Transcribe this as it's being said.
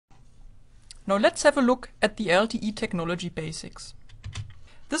Now let's have a look at the LTE technology basics.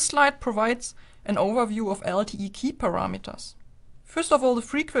 This slide provides an overview of LTE key parameters. First of all, the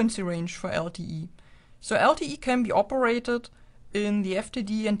frequency range for LTE. So LTE can be operated in the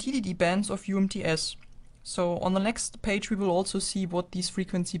FDD and TDD bands of UMTS. So on the next page we will also see what these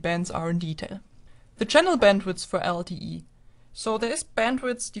frequency bands are in detail. The channel bandwidths for LTE. So there is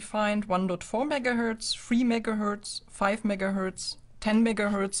bandwidths defined 1.4 MHz, 3 MHz, 5 MHz, 10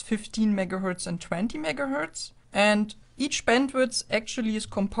 MHz, 15 MHz and 20 MHz. And each bandwidth actually is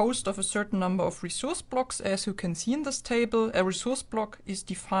composed of a certain number of resource blocks. As you can see in this table, a resource block is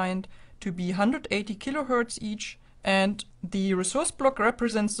defined to be 180 kHz each, and the resource block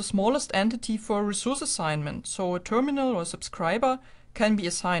represents the smallest entity for a resource assignment. So a terminal or subscriber can be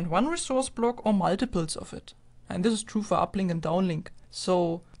assigned one resource block or multiples of it. And this is true for uplink and downlink.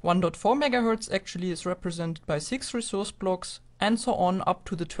 So 1.4 MHz actually is represented by 6 resource blocks, and so on up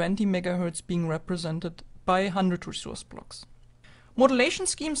to the 20 MHz being represented by 100 resource blocks. Modulation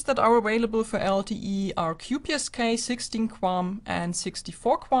schemes that are available for LTE are QPSK, 16 QAM and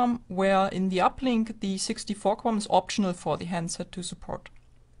 64 QAM, where in the uplink the 64 QAM is optional for the handset to support.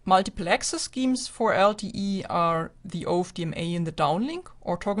 Multiple access schemes for LTE are the OFDMA in the downlink,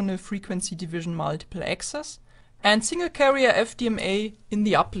 orthogonal frequency division multiple access, and single carrier FDMA in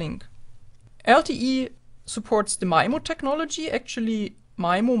the uplink. LTE supports the MIMO technology. Actually,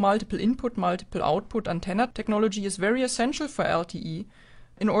 MIMO, multiple input, multiple output antenna technology, is very essential for LTE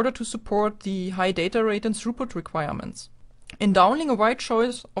in order to support the high data rate and throughput requirements. In downlink, a wide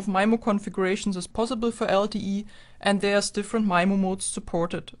choice of MIMO configurations is possible for LTE, and there's different MIMO modes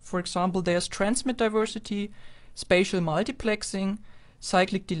supported. For example, there's transmit diversity, spatial multiplexing,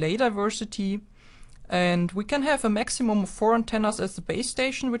 cyclic delay diversity, and we can have a maximum of 4 antennas as the base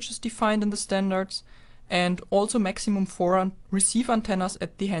station, which is defined in the standards, and also maximum 4 receive antennas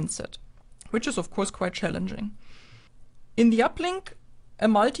at the handset, which is of course quite challenging. In the uplink, a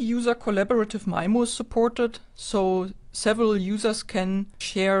multi-user collaborative MIMO is supported, so several users can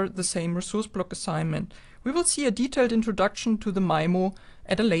share the same resource block assignment. We will see a detailed introduction to the MIMO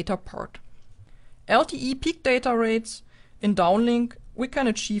at a later part. LTE peak data rates in downlink, we can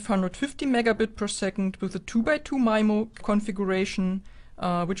achieve 150 megabit per second with a 2x2 MIMO configuration,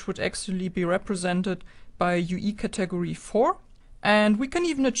 which would actually be represented by UE category 4. And we can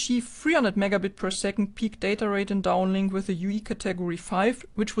even achieve 300 megabit per second peak data rate in downlink with a UE category 5,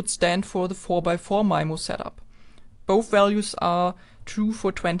 which would stand for the 4x4 MIMO setup. Both values are true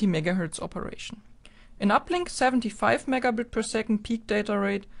for 20 MHz operation. In uplink, 75 megabit per second peak data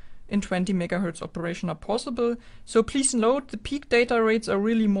rate in 20 MHz operation are possible. So please note, the peak data rates are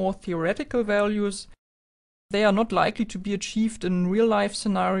really more theoretical values. They are not likely to be achieved in real-life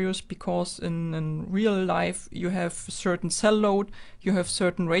scenarios, because in real life you have certain cell load, you have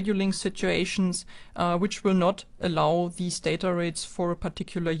certain radio link situations, which will not allow these data rates for a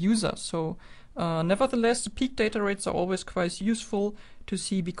particular user. So nevertheless, the peak data rates are always quite useful to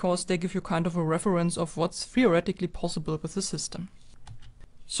see, because they give you kind of a reference of what's theoretically possible with the system.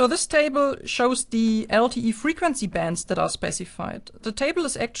 So this table shows the LTE frequency bands that are specified. The table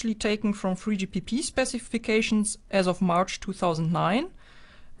is actually taken from 3GPP specifications as of March 2009,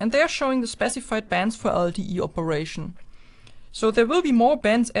 and they are showing the specified bands for LTE operation. So there will be more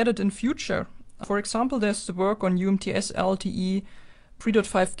bands added in future. For example, there's the work on UMTS LTE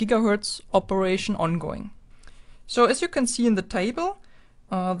 3.5 GHz operation ongoing. So as you can see in the table,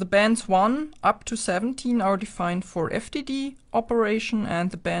 the bands 1 up to 17 are defined for FDD operation, and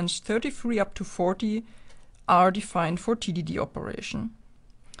the bands 33 up to 40 are defined for TDD operation.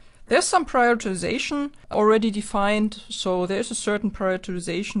 There's some prioritization already defined, so there's a certain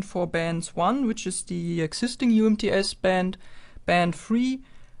prioritization for bands 1, which is the existing UMTS band, band 3,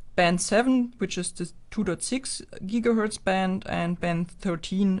 band 7, which is the 2.6 GHz band, and band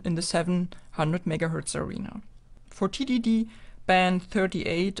 13 in the 700 MHz arena. For TDD, band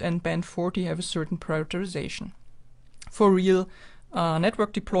 38 and band 40 have a certain prioritization for real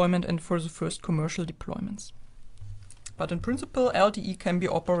network deployment and for the first commercial deployments. But in principle, LTE can be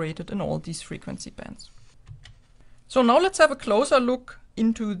operated in all these frequency bands. So now let's have a closer look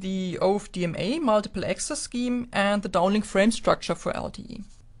into the OFDMA multiple access scheme and the downlink frame structure for LTE.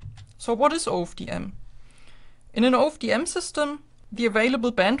 So what is OFDM? In an OFDM system, the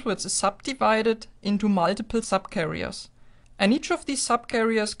available bandwidth is subdivided into multiple subcarriers, and each of these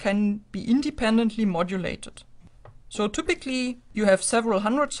subcarriers can be independently modulated. So typically you have several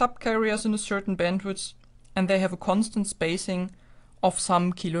hundred subcarriers in a certain bandwidth, and they have a constant spacing of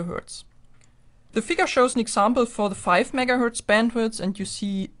some kilohertz. The figure shows an example for the 5 MHz bandwidth, and you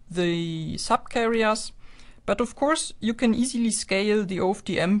see the subcarriers, but of course you can easily scale the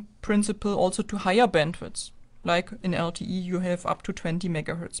OFDM principle also to higher bandwidths. Like in LTE, you have up to 20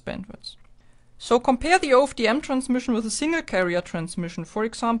 MHz bandwidths. So compare the OFDM transmission with a single carrier transmission, for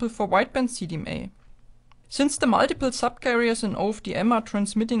example for wideband CDMA. Since the multiple subcarriers in OFDM are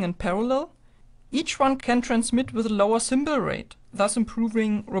transmitting in parallel, each one can transmit with a lower symbol rate, thus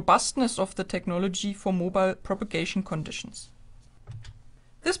improving robustness of the technology for mobile propagation conditions.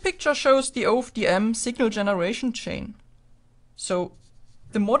 This picture shows the OFDM signal generation chain. So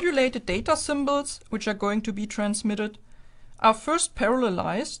the modulated data symbols, which are going to be transmitted, are first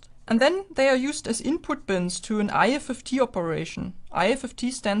parallelized, and then they are used as input bins to an IFFT operation.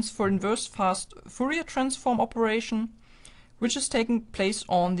 IFFT stands for inverse fast Fourier transform operation, which is taking place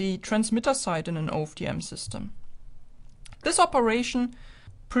on the transmitter side in an OFDM system. This operation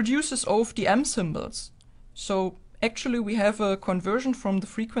produces OFDM symbols. So actually we have a conversion from the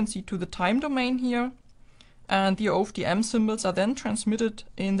frequency to the time domain here, and the OFDM symbols are then transmitted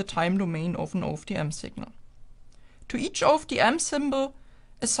in the time domain of an OFDM signal. To each OFDM symbol,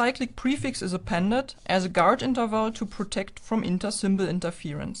 a cyclic prefix is appended as a guard interval to protect from inter-symbol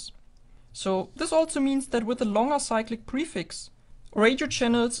interference. So this also means that with a longer cyclic prefix, radio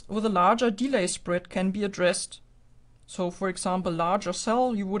channels with a larger delay spread can be addressed. So for example, larger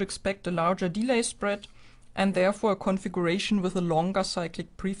cell, you would expect a larger delay spread, and therefore a configuration with a longer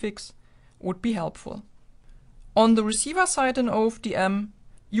cyclic prefix would be helpful. On the receiver side in OFDM,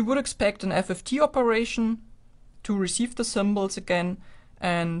 you would expect an FFT operation to receive the symbols again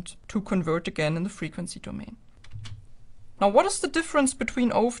and to convert again in the frequency domain. Now, what is the difference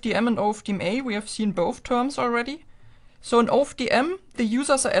between OFDM and OFDMA? We have seen both terms already. So in OFDM, the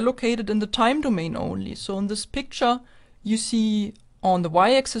users are allocated in the time domain only. So in this picture, you see on the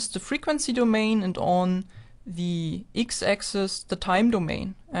y-axis the frequency domain and on the x-axis the time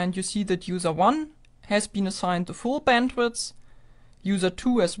domain. And you see that user 1 has been assigned the full bandwidth, user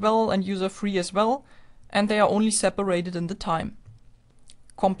 2 as well, and user 3 as well, and they are only separated in the time.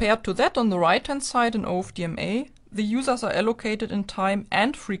 Compared to that, on the right-hand side in OFDMA, the users are allocated in time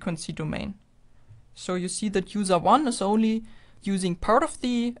and frequency domain. So you see that user 1 is only using part of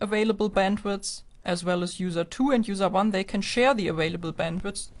the available bandwidths, as well as user 2 and user 1, they can share the available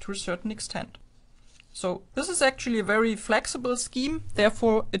bandwidths to a certain extent. So this is actually a very flexible scheme,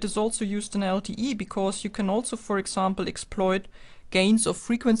 therefore it is also used in LTE, because you can also, for example, exploit gains of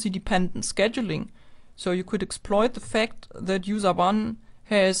frequency-dependent scheduling. So you could exploit the fact that user 1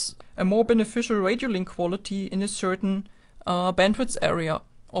 has a more beneficial radio link quality in a certain bandwidth area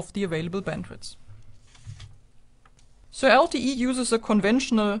of the available bandwidths. So LTE uses a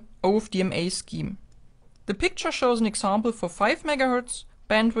conventional OFDMA scheme. The picture shows an example for 5 MHz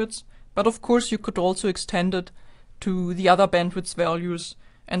bandwidths, but of course you could also extend it to the other bandwidth values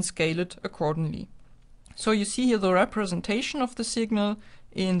and scale it accordingly. So you see here the representation of the signal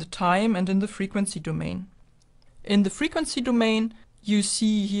in the time and in the frequency domain. In the frequency domain, you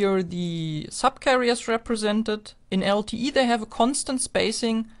see here the subcarriers represented. In LTE, they have a constant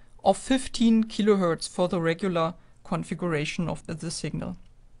spacing of 15 kHz for the regular configuration of the signal.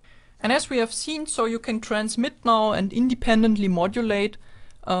 And as we have seen, so you can transmit now and independently modulate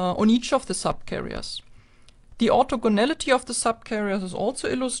on each of the subcarriers. The orthogonality of the subcarriers is also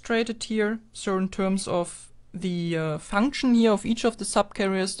illustrated here. So in terms of the function here of each of the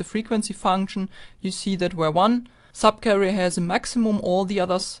subcarriers, the frequency function, you see that where one subcarrier has a maximum, all the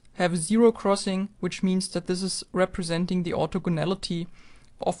others have a zero crossing, which means that this is representing the orthogonality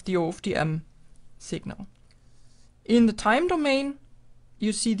of the OFDM signal. In the time domain,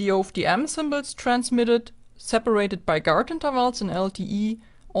 you see the OFDM symbols transmitted, separated by guard intervals in LTE.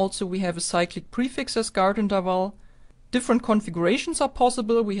 Also, we have a cyclic prefix as guard interval. Different configurations are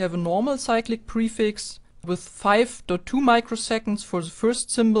possible. We have a normal cyclic prefix with 5.2 microseconds for the first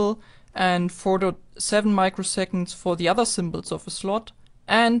symbol and 4.7 microseconds for the other symbols of a slot.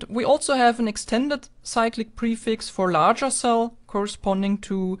 And we also have an extended cyclic prefix for larger cell corresponding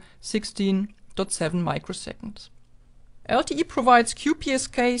to 16.7 microseconds. LTE provides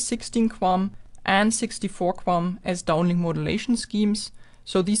QPSK, 16 QAM and 64 QAM as downlink modulation schemes,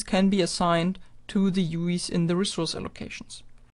 so these can be assigned to the UIs in the resource allocations.